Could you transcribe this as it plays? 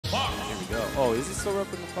Oh, is he still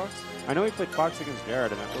repping the Fox? I know he played Fox against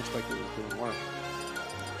Jared, and it looks like he was doing work.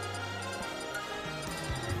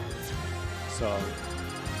 So,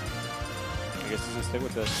 I guess he's going to stick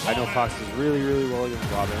with this. I know Fox is really, really well against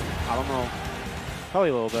Robin. I don't know.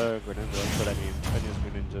 Probably a little better than Greninja, but I mean, Venia's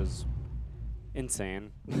Greninja's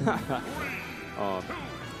insane.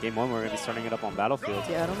 Game 1, we're going to be starting it up on Battlefield.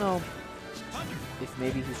 Yeah, I don't know if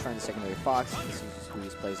maybe he's trying to secondary Fox. This is who he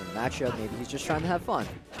plays in the matchup. Maybe he's just trying to have fun.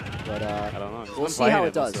 But I don't know. we'll see how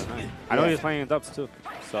it does. I know he's playing in dubs too.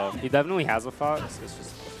 So he definitely has a Fox. It's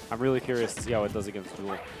just, I'm really curious to see how it does against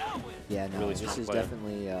Duel. Yeah, no, Really this is player.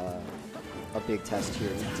 definitely a big test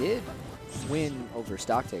here. He did win over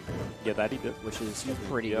Stocktaker. Yeah, that he did. Which is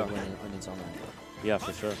pretty good when it's on that. Yeah,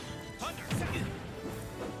 for sure.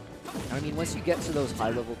 I mean, once you get to those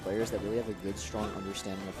high-level players that really have a good, strong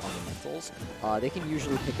understanding of fundamentals, they can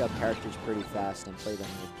usually pick up characters pretty fast and play them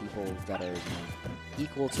with people that are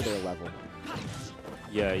equal to their level.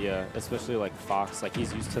 Yeah, yeah. Especially like Fox, like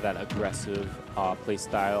he's used to that aggressive play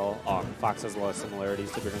style. Fox has a lot of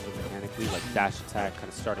similarities to Greninja mechanically, like dash attack, kind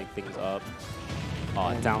of starting things up.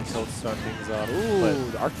 Down tilt to start things up.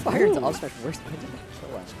 Ooh, the arc fire into up smash. Where's when did that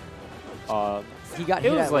kill us? He got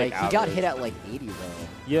hit at like 80 though.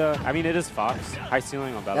 Yeah, I mean it is Fox. High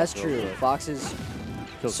ceiling on Battlefield. That's true. Fox is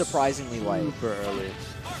surprisingly light. Super early.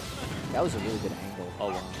 That was a really good angle. Oh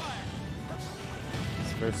wow.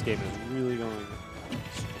 This first game is really going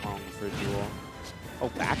strong for Duel. Oh,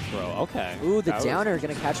 back throw. Okay. Ooh, the downer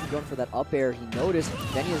gonna catch him going for that up air. He noticed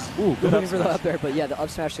Venia's good looking for the up air, but yeah, the up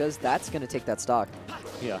smash says that's gonna take that stock.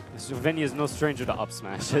 Yeah, so Venia is no stranger to up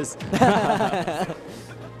smashes.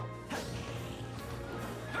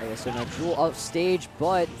 Okay, so now Jewel off stage,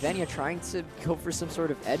 but Venia trying to go for some sort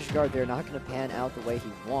of edge guard there, not going to pan out the way he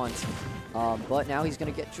wants. But now he's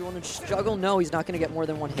going to get Jewel in a struggle. No, he's not going to get more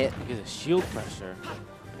than one hit. He gets a shield pressure.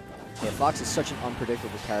 Yeah, Fox is such an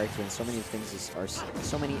unpredictable character, and so many things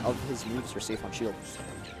so many of his moves are safe on shield.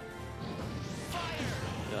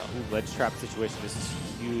 Yeah, ooh, ledge trap situation. This is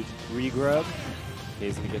huge. Regrab. Okay,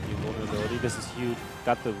 he's going to get the invulnerability. This is huge.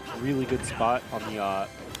 Got the really good spot on the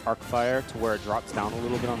arc fire to where it drops down a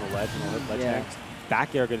little bit on the ledge and he'll hit ledge next.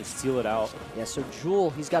 Back air going to steal it out. Yeah, so Jewel,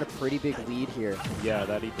 he's got a pretty big lead here. Yeah,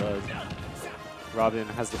 that he does. Robin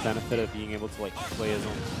has the benefit of being able to like play his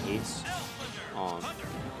own pace. When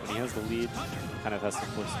he has the lead, kind of has to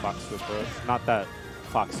force Fox to approach. Not that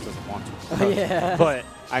Fox doesn't want to approach, but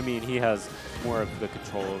I mean he has more of the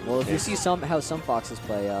control over Well, if you see how some Foxes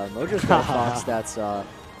play, Mojo's got a Fox that's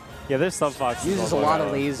yeah, there's some Foxes uses a lot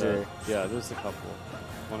of laser. Yeah, there's a couple.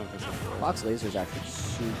 One of them. Fox laser is actually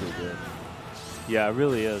super good. Yeah, it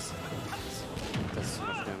really is. Does so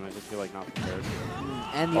much damage. I feel like not prepared.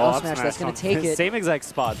 And the up smash, that's going to take it. Same exact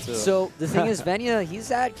spot, too. So the thing is, Venia,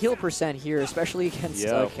 he's at kill percent here, especially against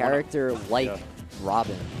a character like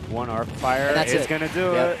Robin. One arc fire is going to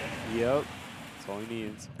do it. Yep. That's all he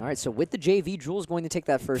needs. All right, so with the JV, Jewel's going to take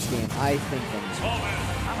that first game. I think Venia's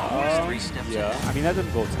yeah, I mean, that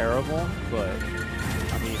didn't go terrible, but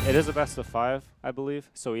I mean, it is a best of 5, I believe,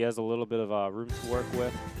 so he has a little bit of room to work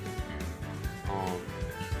with.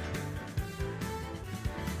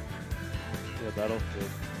 Yeah, Battlefield.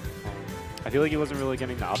 I feel like he wasn't really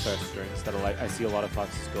getting the up air strings that I see a lot of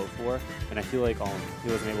Foxes go for, and I feel like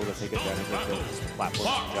he wasn't able to take advantage of his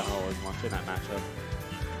platforms in general as much in that matchup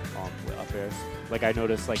with up airs. Like I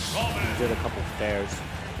noticed, like he did a couple fairs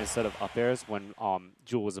instead of up airs when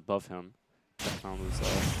Jewel was above him. I found was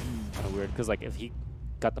kind of weird because like if he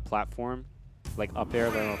got the platform, like up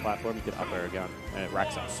air, then on the platform, he could up air again, and it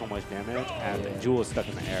racks up so much damage. And Jewel is stuck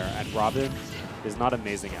in the air, and Robin is not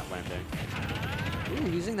amazing at landing. Ooh,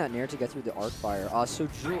 using that nair to get through the arc fire. So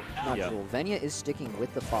Jewel, Jewel, Venia is sticking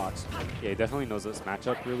with the Fox. Yeah, he definitely knows this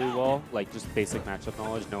matchup really well. Like just basic matchup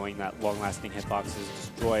knowledge, knowing that long-lasting hitboxes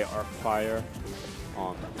destroy arc fire,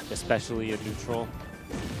 especially in neutral.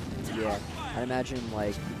 Yeah, I imagine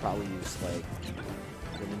like he probably used like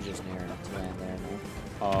Greninja's nair to land there. No?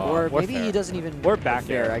 Or maybe he doesn't even. Or back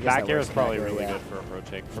air. I guess back air is probably really good for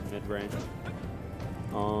approaching from mid-range.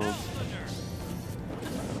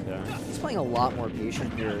 Yeah. He's playing a lot more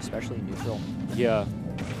patient here, especially in neutral. Yeah.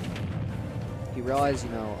 He realized,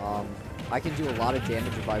 you know, I can do a lot of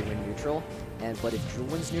damage if I win neutral, but if Jewel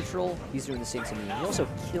wins neutral, he's doing the same to me. He also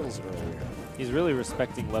kills earlier. He's really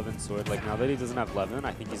respecting Levin's sword. Like now that he doesn't have Levin,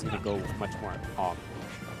 I think he's gonna go much more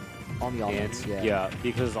on the offense. Yeah,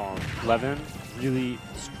 because Levin, really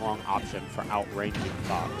strong option for outranging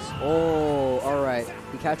Fox. Oh, all right.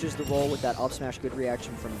 He catches the roll with that up smash. Good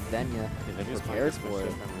reaction from Venia. Prepared for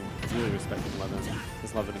it. Really respecting Levin.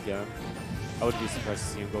 His Levin again. I would be surprised to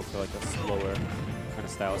see him go for like a slower kind of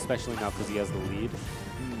style, especially now because he has the lead.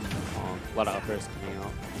 A lot of uppers coming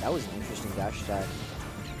out. That was an interesting dash attack.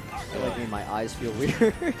 It like made my eyes feel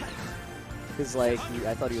weird. Because like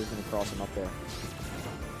I thought he was gonna cross him up there.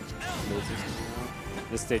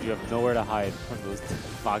 This stage, you have nowhere to hide from those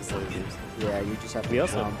Fox lasers. Yeah, you just have to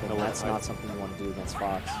jump, and that's not something you want to do against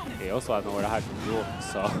Fox. They also have nowhere to hide from Jewel,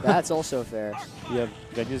 so. That's also fair. Yeah,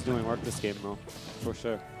 Venia's doing work this game, though, for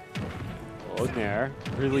sure. Oh, Nair,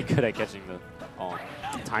 really good at catching the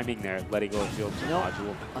timing there, letting go of shield from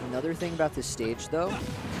Jewel. Another thing about this stage, though.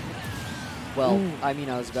 Well, I mean,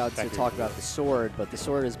 I was about to talk about the sword, but the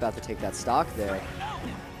sword is about to take that stock there.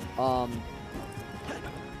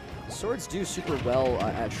 Swords do super well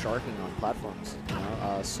at sharking on platforms, you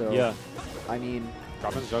know? So, yeah. I mean,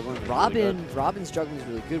 Robin's juggling is Robin's juggling is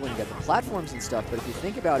really good when you get the platforms and stuff, but if you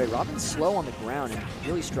think about it, Robin's slow on the ground and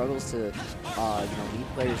really struggles to, you know, lead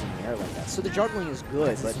players in the air like that. So the juggling is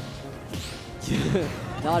good, but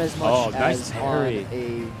not as much as on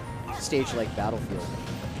a stage like Battlefield.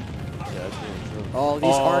 Yeah, that's really true. Oh,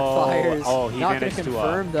 these arc fires. Oh, he not going to managed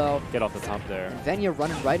confirm, though. Get off the top there. Venia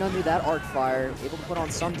running right under that arc fire, able to put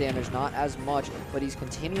on some damage, not as much, but he's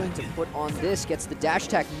continuing to put on this, gets the dash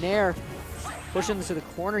attack Nair, pushing into the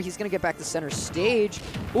corner. He's going to get back to center stage.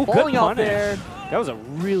 Ooh, falling good out punish. there. That was a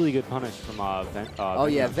really good punish from oh,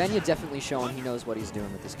 yeah, Venia definitely showing he knows what he's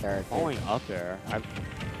doing with this character. Falling up there.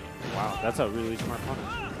 Wow, that's a really smart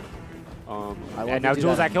punish. And now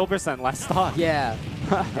Jewel's at kill percent, last stock. Yeah,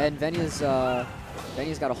 and Venia's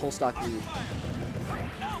got a whole stock lead.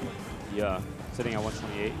 Yeah, sitting at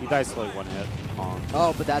 128. He dies slowly one hit.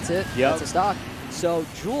 Oh, but that's it. Yep. That's a stock. So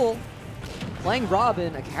Jewel playing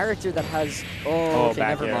Robin, a character that has okay,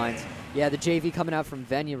 never mind. Yeah, the JV coming out from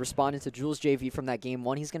Venia, responding to Jewel's JV from that game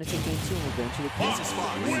 1. He's going to take game 2 and we'll go into the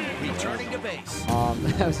game. Returning to base.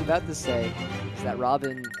 I was about to say is that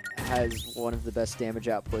Robin has one of the best damage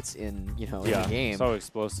outputs in in the game. So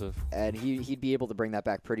explosive. And he'd be able to bring that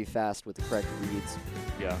back pretty fast with the correct reads.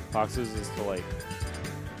 Yeah, Fox's is to like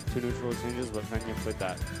 2 neutral changes, but Venia played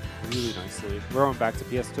that really nicely. We're going back to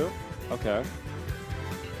PS2. Okay.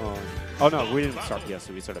 Oh no, we didn't start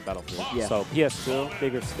PS2. We started Battlefield. Yeah. So PS2,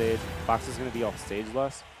 bigger stage. Fox is going to be off stage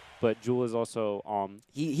less, but Jewel is also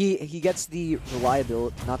he gets the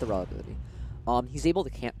reliability, not the reliability. He's able to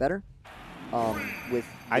camp better. With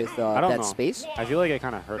that space. I feel like it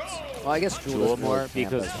kind of hurts. Well, I guess Jewel more really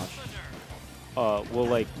because well,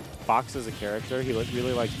 like Fox as a character, he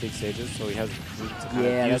really likes big stages, so he has room to kind of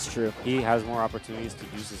use. That's true. He has more opportunities to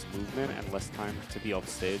use his movement and less time to be off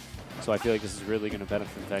stage. So I feel like this is really going to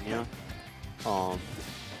benefit Venia.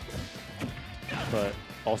 But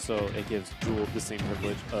also it gives Jewel the same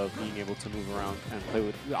privilege of being able to move around and play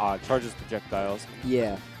with charges, projectiles.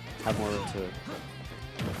 Yeah. Have more room to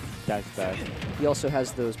dash back. He also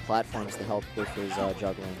has those platforms to help with his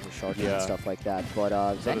juggling, his sharking and stuff like that. But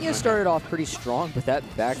Venia started off pretty strong, but that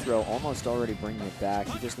back throw almost already bringing it back.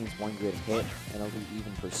 He just needs one good hit, and it'll be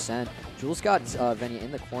even percent. Jewel's got Venia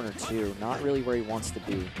in the corner too, not really where he wants to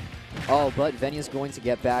be. Oh, but Venia's going to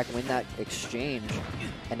get back, win that exchange,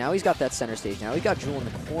 and now he's got that center stage. Now he got Jewel in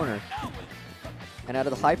the corner. And out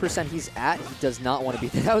of the high percent he's at, he does not want to be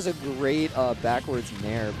there. That was a great backwards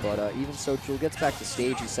nair, but even so, Jewel gets back to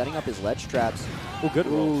stage. He's setting up his ledge traps. Oh, good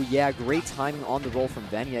roll. Ooh, yeah, great timing on the roll from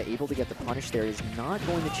Venia. Able to get the punish there. He's not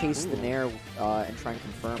going to chase the nair and try and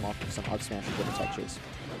confirm off of some up smash and get a tech chase.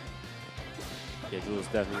 Yeah, Jewel's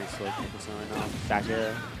definitely slow 10% right now. Back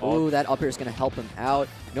air. Ooh, that up air is going to help him out.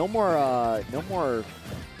 No more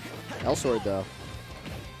L-Sword, though.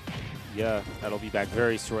 Yeah, that'll be back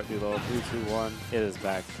very shortly, though. 3, 2, 1. It is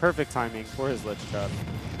back. Perfect timing for his ledge trap.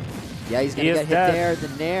 Yeah, he's going to get hit there. The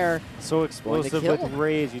nair. So explosive with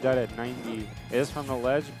rage. You died at 90. It is from the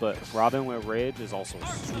ledge, but Robin with rage is also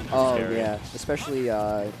super scary. Yeah, especially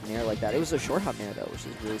nair like that. It was a short hop nair, though, which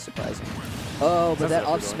is really surprising. Oh, but that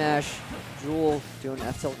up smash, Jewel doing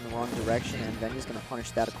F-tilt in the wrong direction, and Venia's going to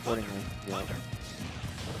punish that accordingly. Yeah.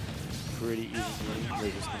 Pretty easily.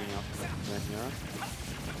 Rage is coming out from Venia.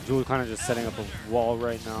 Jewel kind of just setting up a wall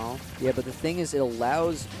right now. Yeah, but the thing is, it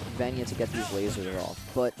allows Venia to get these lasers off.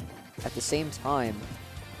 But at the same time,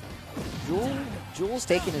 Jewel's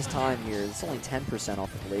taking his time here. It's only 10%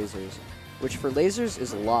 off of lasers, which for lasers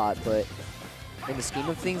is a lot, but in the scheme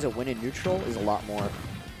of things, a win in neutral is a lot more.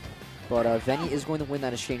 But Venia is going to win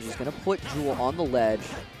that exchange. He's going to put Jewel on the ledge.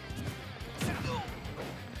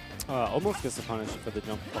 Almost gets the punish for the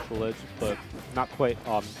jump off the ledge, but not quite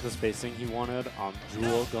the spacing he wanted.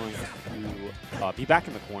 Jewel going to be back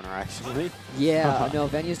in the corner, actually. Yeah, no,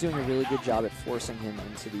 Venia's doing a really good job at forcing him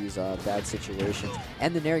into these bad situations.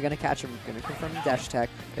 And the Nair going to catch him, going to confirm the dash attack.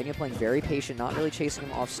 Venia playing very patient, not really chasing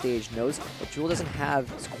him off stage. Knows that Jewel doesn't have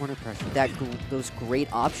corner pressure. Those great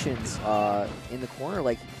options in the corner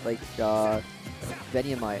like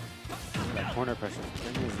Venia might. That corner pressure.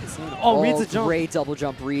 Oh, reads a jump. Great double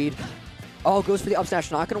jump read. Oh, goes for the up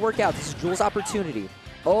smash. Not going to work out. This is Jewel's opportunity.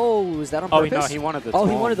 Oh, is that on purpose? Oh, no, he wanted the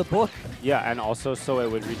he wanted the book. Yeah, and also so it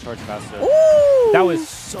would recharge faster. Ooh! That was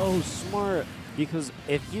so smart, because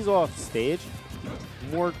if he's off stage,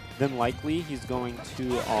 more than likely he's going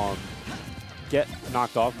to get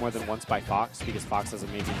knocked off more than once by Fox, because Fox has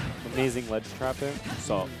amazing ledge trapping.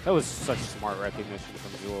 So that was such smart recognition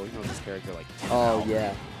from Jewel. You know this character like. Oh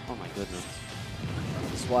yeah. Oh my goodness.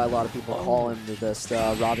 This is why a lot of people call him the best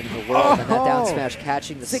Robin in the world. And that down smash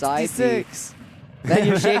catching the 66. side B. Then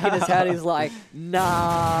you're shaking his head. He's like,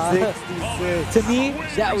 nah. 66. To me,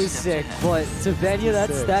 that was sick. But to Venia,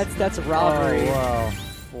 that's a robbery. Oh, wow.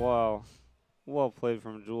 Wow. Well played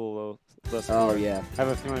from Jewel, though. Oh, yeah. I have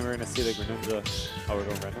a feeling we're going to see the Greninja. Oh, we're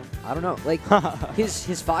going random? I don't know. Like,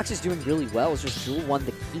 his Fox is doing really well. It's just Jewel won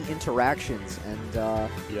the key interactions. And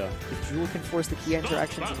yeah. if Jewel can force the key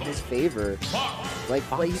interactions in his favor, like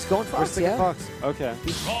he's going Fox, yeah. Fox. Okay.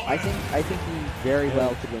 I think he very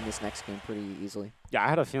well could win this next game pretty easily. Yeah, I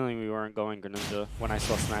had a feeling we weren't going Greninja when I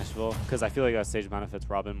saw Smashville, because I feel like that stage benefits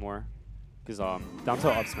Robin more. Because down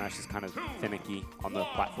tilt up smash is kind of finicky on the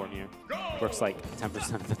platform here. Works like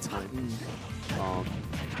 10% of the time.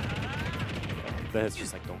 The hits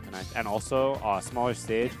just like don't connect. And also, smaller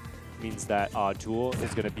stage means that Jewel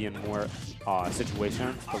is going to be in more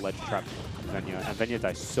situations to ledge trap Venia. And Venia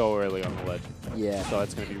dies so early on the ledge. Yeah. So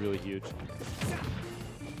it's going to be really huge.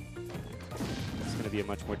 It's going to be a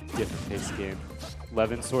much more different paced game.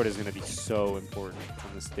 Levin Sword is going to be so important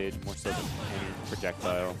on this stage, more so than any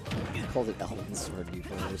projectile. I called it Elwin Sword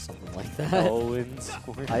before or something like that. Elwin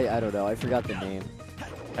Sword? I don't know. I forgot the name.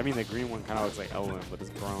 I mean, the green one kind of looks like Elwin, but it's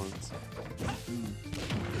bronze.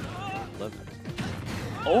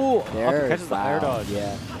 Oh! There, catches the air dodge.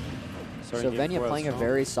 Yeah. So Venia playing a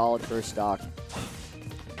very solid first stock.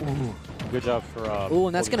 Ooh. Good job for ooh,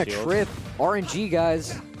 and that's going to trip. RNG,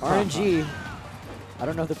 guys. RNG. I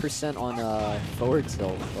don't know the percent on forward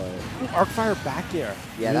tilt, but arc fire back air.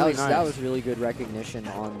 Yeah, really that was really good recognition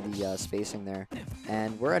on the spacing there,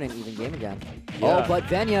 and we're at an even game again. Yeah. Oh, but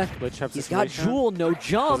Venia, he's got Jewel, no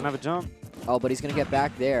jump. Doesn't have a jump. Oh, but he's gonna get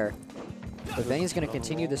back there. But Venia's gonna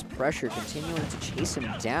continue this pressure, continuing to chase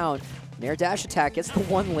him down. Nair dash attack gets the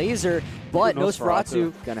one laser, but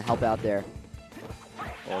Nosferatu gonna help out there.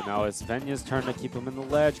 Oh, now it's Venia's turn to keep him in the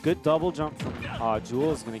ledge. Good double jump from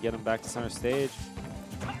Jewel is gonna get him back to center stage.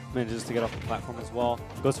 Manages to get off the platform as well.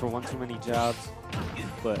 Goes for one too many jabs,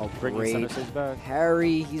 but bringing center stage back.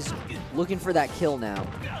 Harry, he's looking for that kill now.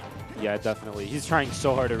 Yeah, definitely. He's trying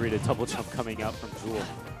so hard to read a double jump coming out from Jewel,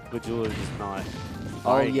 but Jewel is just not.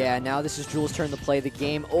 Oh yeah, now this is Jewel's turn to play the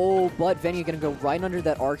game. Oh, but Venia gonna go right under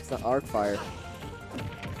that arc fire.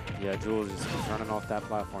 Yeah, Jewel is just running off that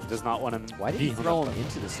platform. Does not want him. Why did he throw him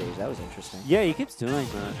into the stage? That was interesting. Yeah, he keeps doing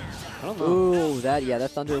that. I don't know. Ooh,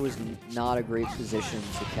 that Thunder was not a great position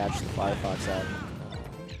to catch the Firefox out.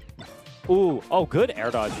 Ooh, oh, good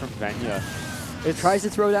air dodge from Venia. It tries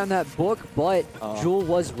to throw down that book, but Jewel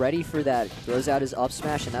was ready for that. Throws out his up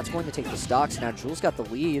smash, and that's going to take the stocks. Now Jewel's got the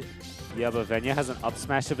lead. Yeah, but Venia has an up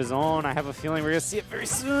smash of his own. I have a feeling we're going to see it very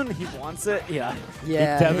soon. He wants it. Yeah.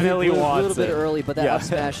 Yeah, he definitely wants it. A little bit early, but that up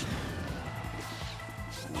smash.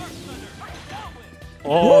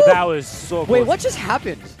 Oh, woo! That was so close. Wait, what just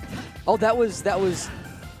happened? Oh, that was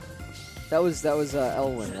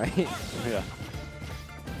Elwin, right? Yeah.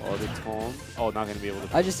 Oh, the tone. Oh, not going to be able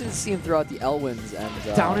to. I just didn't see him throw out the Elwins and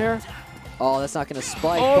down air. Oh, that's not going to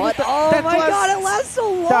spike. Oh, but oh my God, it lasts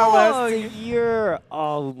so long. That lasts a year.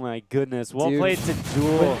 Oh my goodness. Well played to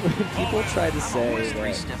Jewel. When people try to say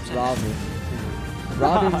that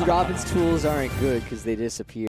Robin's tools aren't good because they disappear.